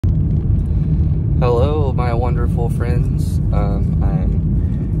wonderful friends.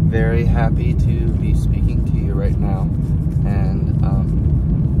 I'm very happy to be speaking to you right now. And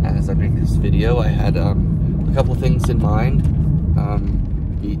as I make this video, I had a couple things in mind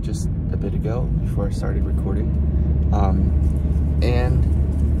just a bit ago before I started recording.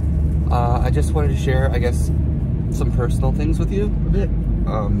 I just wanted to share, I guess, some personal things with you a bit.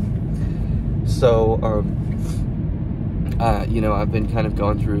 You know, I've been kind of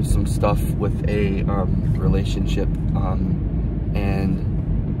going through some stuff with a relationship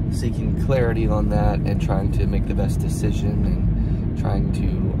and seeking clarity on that and trying to make the best decision and trying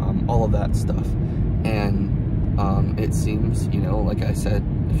to all of that stuff. And it seems, you know, like I said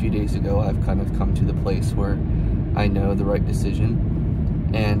a few days ago, I've kind of come to the place where I know the right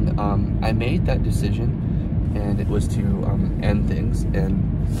decision, and I made that decision, and it was to end things. And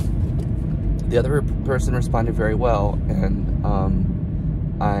the other person responded very well, and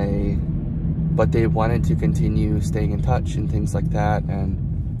but they wanted to continue staying in touch and things like that, and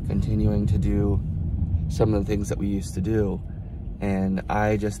continuing to do some of the things that we used to do. And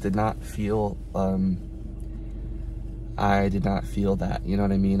I just did not feel, that, you know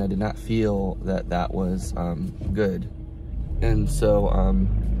what I mean? I did not feel that that was good. And so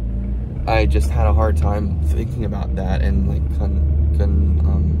I just had a hard time thinking about that and like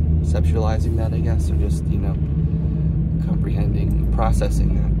conceptualizing that, I guess, or just, you know, comprehending,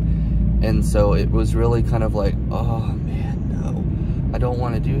 processing that. And so it was really kind of like, oh man, no, I don't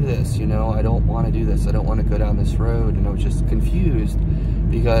want to do this, you know, I don't want to do this, I don't want to go down this road. And I was just confused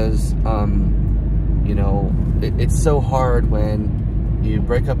because, you know, it's so hard when you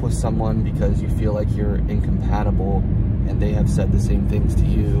break up with someone because you feel like you're incompatible and they have said the same things to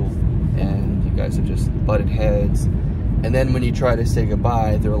you and you guys have just butted heads. And then when you try to say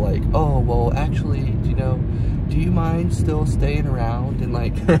goodbye, they're like, oh, well, actually, you know, do you mind still staying around? And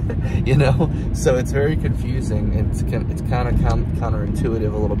like, you know, so it's very confusing, and it's kind of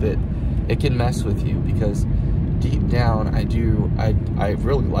counterintuitive a little bit. It can mess with you because deep down, I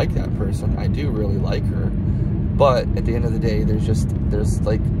really like that person. I do really like her. But at the end of the day, there's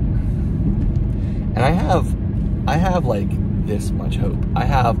like, and I have like this much hope. I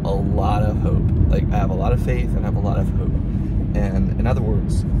have a lot of hope. Like, I have a lot of faith and I have a lot of hope. And in other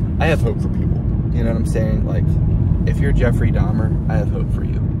words, I have hope for people. You know what I'm saying? Like, if you're Jeffrey Dahmer, I have hope for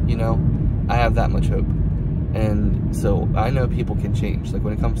you. You know? I have that much hope. And so I know people can change. Like,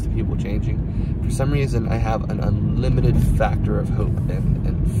 when it comes to people changing, for some reason, I have an unlimited factor of hope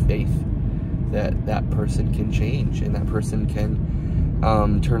and faith that that person can change and that person can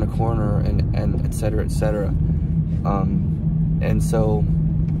turn a corner and et cetera, et cetera. And so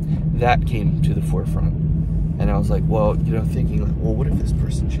that came to the forefront. And I was like, well, you know, thinking like, well, what if this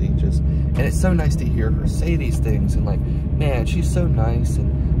person changes? And it's so nice to hear her say these things and like, man, she's so nice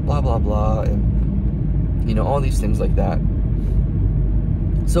and blah, blah, blah. And, you know, all these things like that.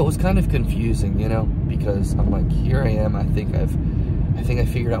 So it was kind of confusing, you know, because I'm like, here I am. I think I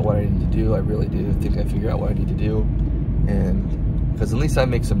figured out what I need to do. I really do. I think I figured out what I need to do. And because at least I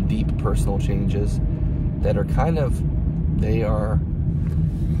make some deep personal changes that are kind of, they are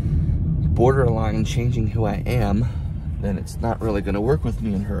borderline changing who I am, then it's not really going to work with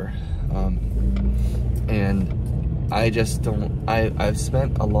me and her. And I just don't, I've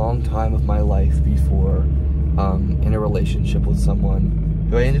spent a long time of my life before in a relationship with someone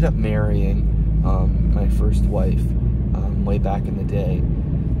who I ended up marrying, my first wife, way back in the day.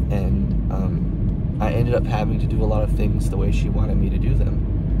 And I ended up having to do a lot of things the way she wanted me to do them.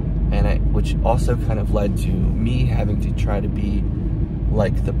 And which also kind of led to me having to try to be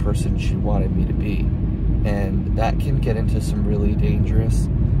like the person she wanted me to be. And that can get into some really dangerous,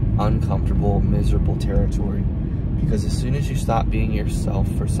 uncomfortable, miserable territory. Because as soon as you stop being yourself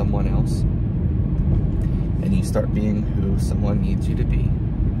for someone else, and you start being who someone needs you to be,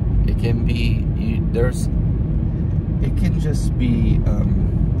 it can be, it can just be,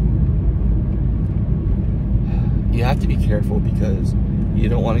 you have to be careful because you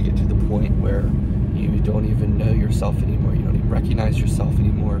don't want to get to the point where you don't even know yourself anymore. You don't even recognize yourself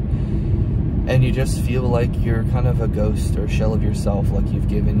anymore. And you just feel like you're kind of a ghost or a shell of yourself, like you've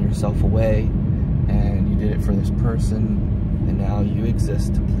given yourself away and you did it for this person and now you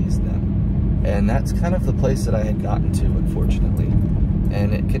exist to please them. And that's kind of the place that I had gotten to, unfortunately.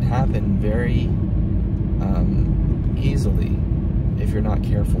 And it can happen very easily if you're not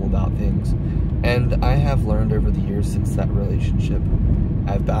careful about things. And I have learned over the years since that relationship,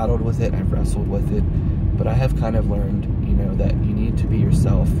 I've battled with it, I've wrestled with it, but I have kind of learned, you know, that you need to be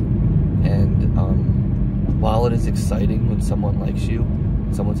yourself. And while it is exciting when someone likes you,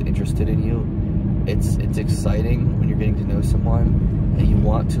 someone's interested in you, it's exciting when you're getting to know someone and you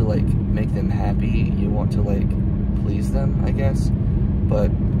want to like make them happy, you want to like please them, I guess,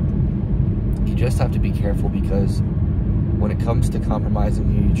 but you just have to be careful, because when it comes to compromising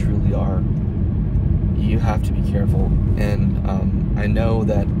who you truly are, you have to be careful. And I know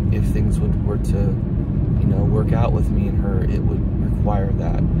that if things were to, you know, work out with me and her, it would require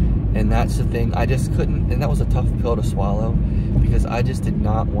that. And that's the thing, I just couldn't, and that was a tough pill to swallow, because I just did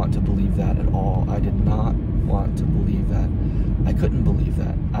not want to believe that at all. I did not want to believe that. I couldn't believe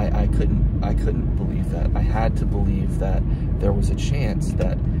that. I couldn't believe that. I had to believe that there was a chance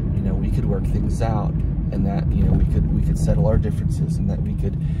that, you know, we could work things out, and that, you know, we could settle our differences, and that we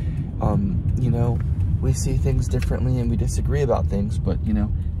could, you know, we see things differently and we disagree about things, but, you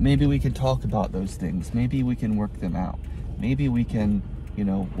know, maybe we can talk about those things. Maybe we can work them out. Maybe we can, you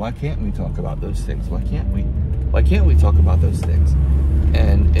know, why can't we talk about those things? Why can't we? Why can't we talk about those things?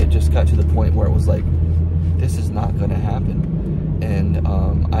 And it just got to the point where it was like, this is not going to happen. And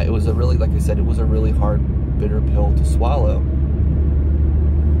it was a really, like I said, it was a really hard, bitter pill to swallow.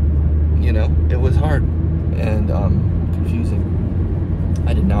 You know, it was hard and confusing.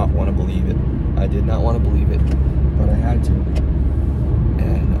 I did not want to believe it. I did not want to believe it, but I had to.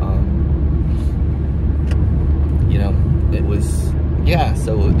 And, you know, it was, yeah,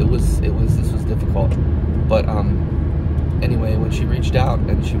 so this was difficult. But, anyway, when she reached out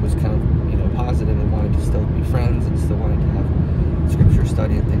and she was kind of, you know, positive and wanted to still be friends and still wanted to have scripture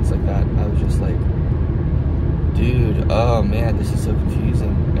study and things like that, I was just like, dude, oh man, this is so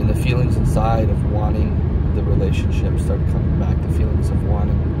confusing. And the feelings inside of wanting the relationship started coming back. The feelings of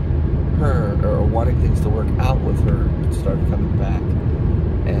wanting her, or wanting things to work out with her, started coming back.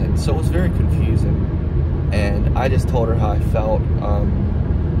 And so it was very confusing. And I just told her how I felt.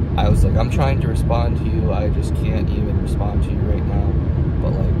 I was like, I'm trying to respond to you, I just can't even respond to you right now.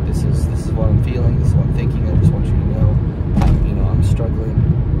 But like, this is what I'm feeling, this is what I'm thinking, I just want you to know, I'm struggling.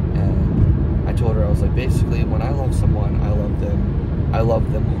 And I told her, I was like, basically, when I love someone, I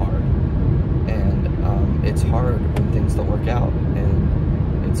love them hard. And it's hard when things don't work out,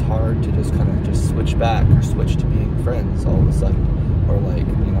 and it's hard to just kind of just switch back, or switch to being friends all of a sudden. Or like,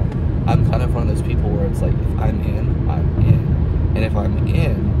 you know, I'm kind of one of those people where it's like, if I'm in, I'm in. And if I'm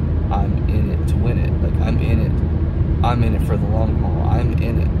in it to win it. Like, I'm in it for the long haul. I'm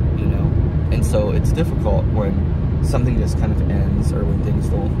in it, you know? And so it's difficult when something just kind of ends, or when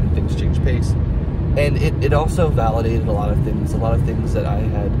things change pace. And it also validated a lot of things that I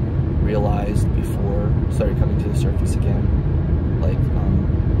had realized before started coming to the surface again. Like,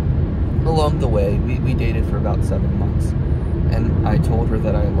 along the way, we dated for about 7 months, and I told her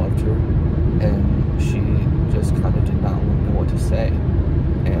that I loved her, and she just kind of did not know what to say.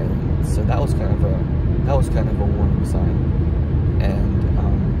 And so that was kind of a warning sign. And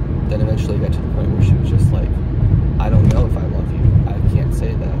then eventually got to the point where she was just like, I don't know if I love you. I can't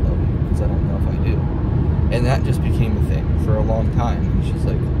say that I love you, because I don't know if I do. And that just became a thing for a long time. And she's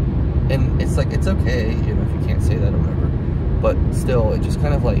like, and it's like, it's okay, you know, if you can't say that or whatever. But still, it just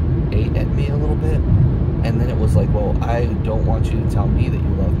kind of like ate at me a little bit. And then it was like, well, I don't want you to tell me that you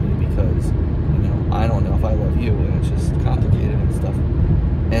love me, because, you know, I don't know if I love you, and it's just complicated and stuff.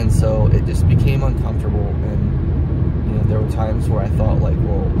 And so it just became uncomfortable, and, you know, there were times where I thought, like,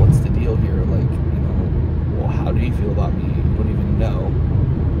 well, what's the deal here? Like, you know, well, how do you feel about me? You don't even know.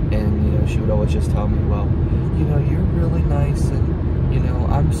 And, you know, she would always just tell me, well, you know, you're really nice, and, you know,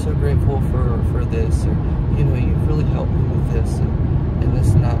 I'm so grateful for this, or, you know, you've really helped me with this, and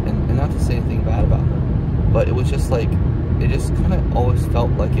this and that, and not to say anything bad about her, but it was just like, it just kind of always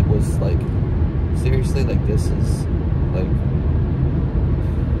felt like it was like, seriously, like, this is, like,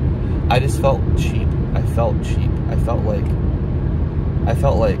 I just felt cheap. I felt cheap. I felt like,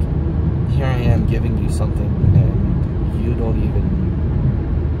 here I am giving you something, and you don't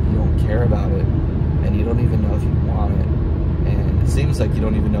care about it, and you don't even know if you want it, and it seems like you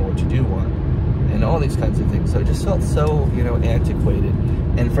don't even know what you do want, and all these kinds of things. So it just felt so, you know, antiquated.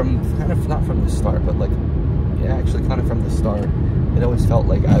 And from kind of, not from the start, but like, yeah, actually kind of from the start, it always felt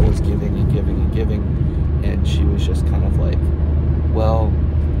like I was giving and giving and giving, and she was just kind of like, well,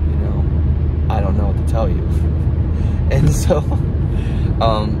 you know, I don't know what to tell you. And so,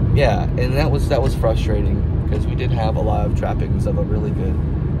 yeah, and that was frustrating, because we did have a lot of trappings of a really good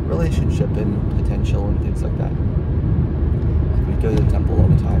relationship and potential and things like that. We'd go to the temple all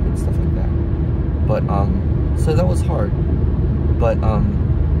the time and stuff like that. But, so that was hard. But,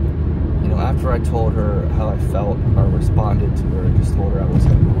 you know, after I told her how I felt, or responded to her, I just told her I was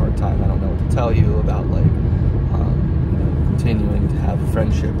having a hard time. I don't know what to tell you about, like, you know, continuing to have a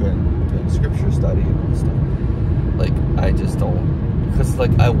friendship and doing scripture study and stuff. Like, I just don't because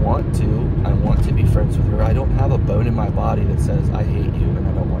like I want to be friends with her. I don't have a bone in my body that says I hate you and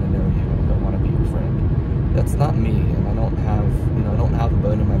I don't want to know you and I don't want to be your friend. That's not me, and I don't have, you know, I don't have a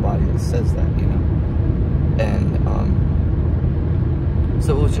bone in my body that says that, you know. And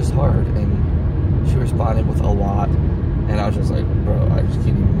so it was just hard, and she responded with a lot, and I was just like, bro, I just can't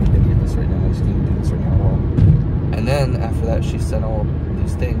even read any of this right now. I just can't do this right now at all. And then after that, she sent all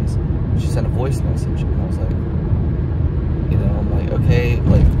these things. She sent a voice message, and I was like, you know, I'm like, okay,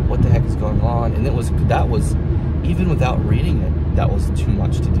 like, what the heck is going on? And that was, even without reading it, that was too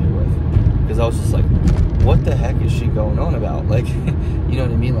much to deal with. Because I was just like, what the heck is she going on about? Like, you know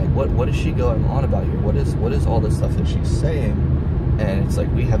what I mean? Like, what is she going on about here? What is all this stuff that she's saying? And it's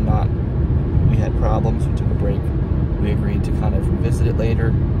like, we had problems, we took a break, we agreed to kind of revisit it later,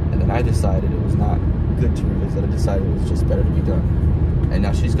 and then I decided it was not good to revisit. I decided it was just better to be done. And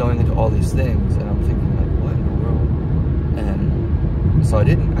now she's going into all these things, and I'm thinking, like, what in the world? And so I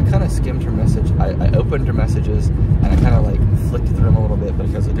kind of skimmed her message. I opened her messages, and I kind of like flicked through them a little bit,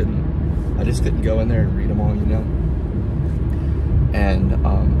 because I just couldn't go in there and read them all, you know? And,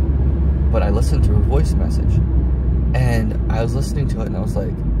 but I listened to her voice message, and I was listening to it, and I was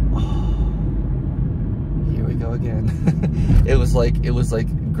like, oh, here we go again. It was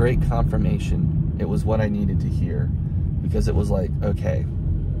like great confirmation. It was what I needed to hear, because it was like, okay,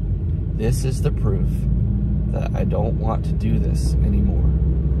 this is the proof that I don't want to do this anymore,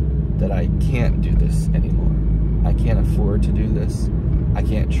 that I can't do this anymore. I can't afford to do this. I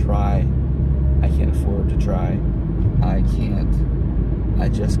can't try. I can't afford to try. I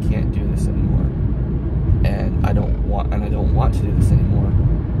just can't do this anymore. And I don't want to do this anymore.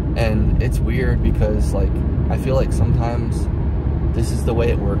 And it's weird, because like, I feel like sometimes this is the way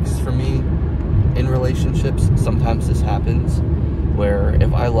it works for me in relationships. Sometimes this happens where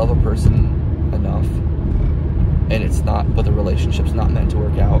if I love a person enough and but the relationship's not meant to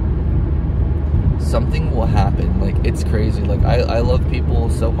work out, something will happen. Like, it's crazy. Like, I love people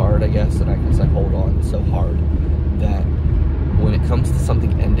so hard, I guess, and I hold on so hard that when it comes to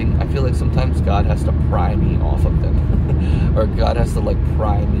something ending, I feel like sometimes God has to pry me off of them. Or God has to, like,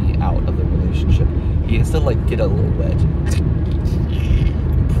 pry me out of the relationship. He has to, like, get a little wedge,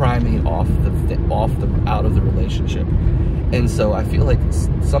 pry me out of the relationship. And so I feel like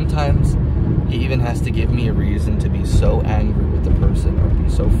sometimes he even has to give me a reason to be so angry with the person, or be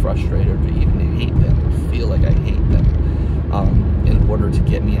so frustrated, or to even hate them, or feel like I hate them, in order to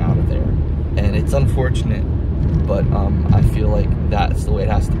get me out of there. And it's unfortunate, but I feel like that's the way it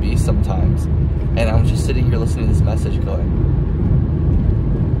has to be sometimes. And I'm just sitting here listening to this message going,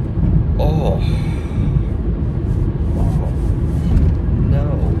 oh,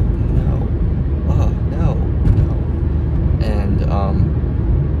 no, and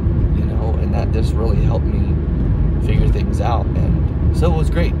you know, and that just really helped me figure things out. And so it was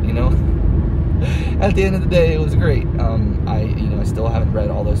great, you know. At the end of the day, it was great. I still haven't read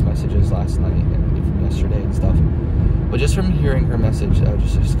all those messages last night and from yesterday and stuff, but just from hearing her message, I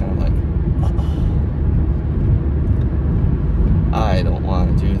was just kind of like, I don't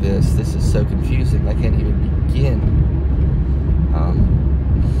want to do this. This is so confusing. I can't even begin.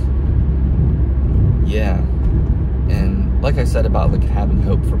 Yeah. And like I said about like having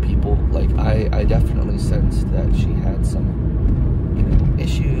hope for people, like I definitely sensed that she had some, you know,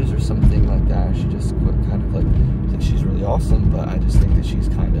 issues or something like that. She just kind of like, I think she's really awesome, but I just think that she's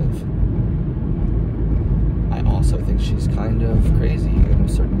I also think she's kind of crazy in a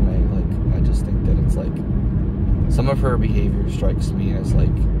certain way. Like, I just think that it's like, some of her behavior strikes me as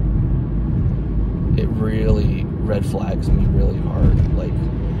like, it really red flags me really hard, like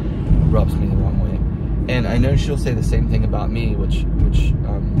rubs me the wrong way. And I know she'll say the same thing about me, which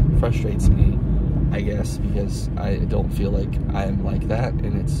frustrates me, I guess, because I don't feel like I'm like that,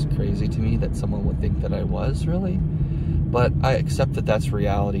 and it's crazy to me that someone would think that I was, really. But I accept that that's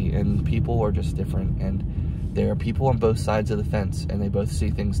reality, and people are just different, and there are people on both sides of the fence, and they both see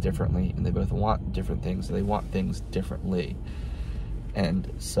things differently, and they both want different things, and they want things differently. And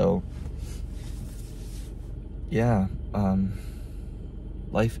so, yeah,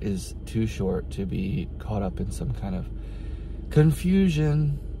 life is too short to be caught up in some kind of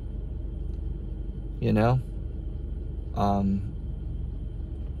confusion, you know?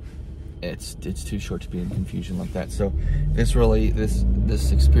 It's too short to be in confusion like that. So this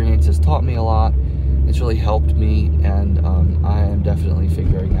experience has taught me a lot. It's really helped me, and I am definitely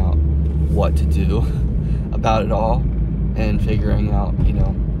figuring out what to do about it all, and figuring out, you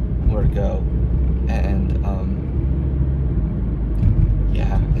know, where to go. And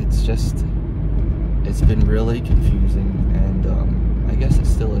yeah, it's been really confusing, and I guess it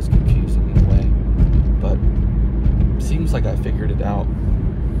still is confusing in a way, but seems like I figured it out.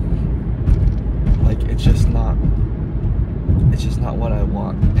 Like, it's just not what I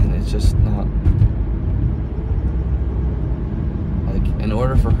want, and it's just not, like, in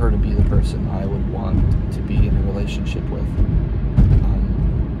order for her to be the person I would want to be in a relationship with,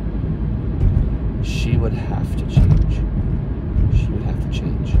 she would have to change. She would have to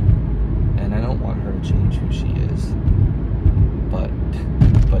change. And I don't want her to change who she is. But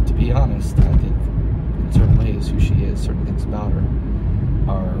to be honest, I think in certain ways who she is, certain things about her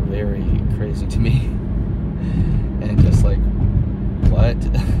are very crazy to me. And just like, what?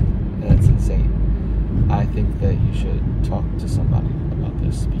 That's insane. I think that you should talk to somebody about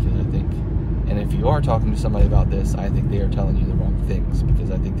this, because I think, and if you are talking to somebody about this, I think they are telling you the wrong things,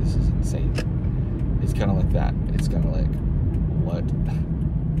 because I think this is insane. It's kind of like that. It's kind of like, what?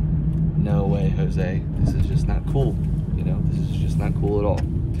 No way, Jose. This is just not cool. You know, this is just not cool at all.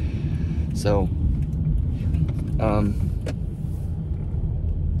 So,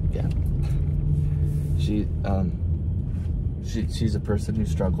 yeah. She's a person who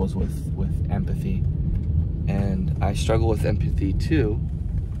struggles with empathy, and I struggle with empathy too,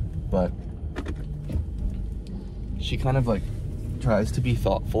 but she kind of like tries to be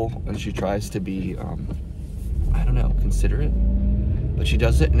thoughtful, and she tries to be, I don't know, considerate, but she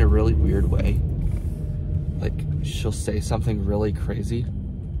does it in a really weird way. Like, she'll say something really crazy.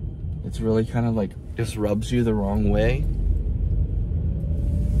 It's really kind of like, just rubs you the wrong way,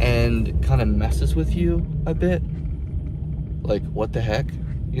 and kind of messes with you a bit. Like, what the heck,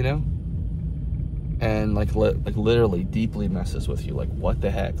 you know? And like literally deeply messes with you. Like, what the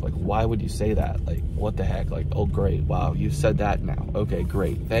heck? Like, why would you say that? Like, what the heck? Like, oh great, wow, you said that now. Okay,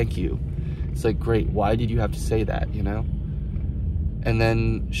 great, thank you. It's like, great, why did you have to say that, you know? And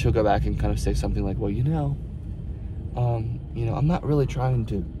then she'll go back and kind of say something like, well, you know, I'm not really trying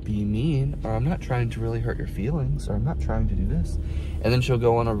to be mean, or I'm not trying to really hurt your feelings, or I'm not trying to do this. And then she'll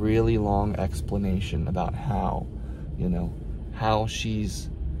go on a really long explanation about how, you know,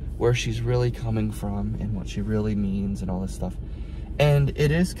 where she's really coming from, and what she really means, and all this stuff. And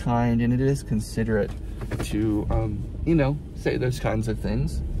it is kind, and it is considerate to, you know, say those kinds of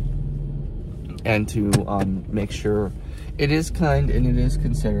things, and to make sure, it is kind and it is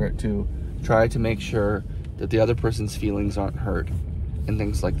considerate to try to make sure that the other person's feelings aren't hurt, and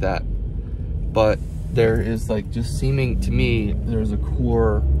things like that. But there is, like, just seeming to me, there's a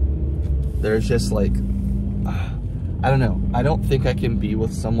core, there's just like, I don't know. I don't think I can be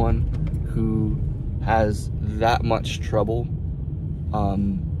with someone who has that much trouble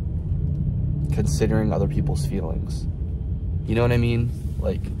considering other people's feelings. You know what I mean?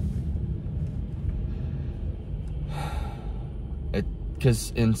 Like,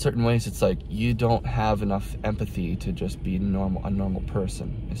 because in certain ways it's like, you don't have enough empathy to just be a normal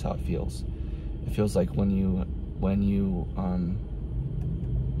person, is how it feels. It feels like when you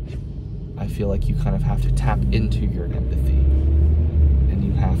I feel like you kind of have to tap into your empathy, and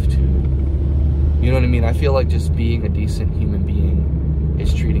you have to, you know what I mean? I feel like just being a decent human being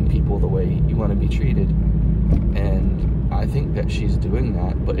is treating people the way you want to be treated, and I think that she's doing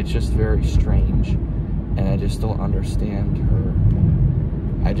that, but it's just very strange, and I just don't understand her.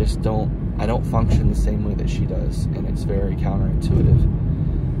 I don't function the same way that she does, and it's very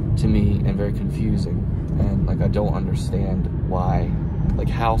counterintuitive to me, and very confusing, and like, I don't understand why, like,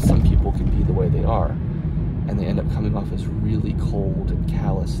 how some people can be the way they are, and they end up coming off as really cold and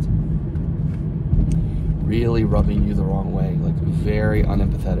calloused, really rubbing you the wrong way, like very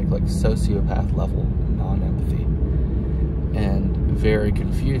unempathetic, like sociopath level non-empathy, and very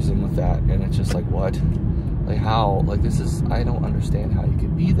confusing with that. And it's just like, what? Like, how? Like, this is, I don't understand how you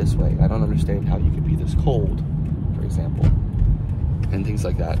could be this way. I don't understand how you could be this cold, for example, and things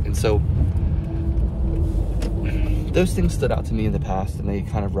like that. And so those things stood out to me in the past, and they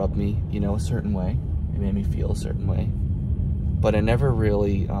kind of rubbed me, you know, a certain way. It made me feel a certain way. But I never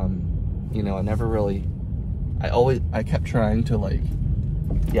really, you know, I kept trying to, like,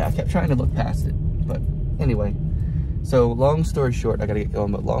 yeah, I kept trying to look past it. But anyway, so long story short, I gotta get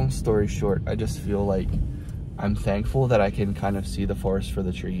going, but long story short, I just feel like I'm thankful that I can kind of see the forest for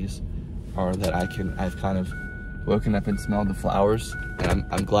the trees, or that I've kind of woken up and smelled the flowers, and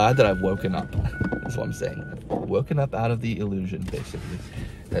I'm glad that I've woken up. That's what I'm saying. I've woken up out of the illusion, basically,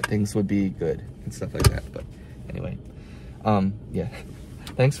 that things would be good and stuff like that. But anyway, yeah.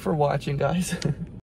 Thanks for watching, guys.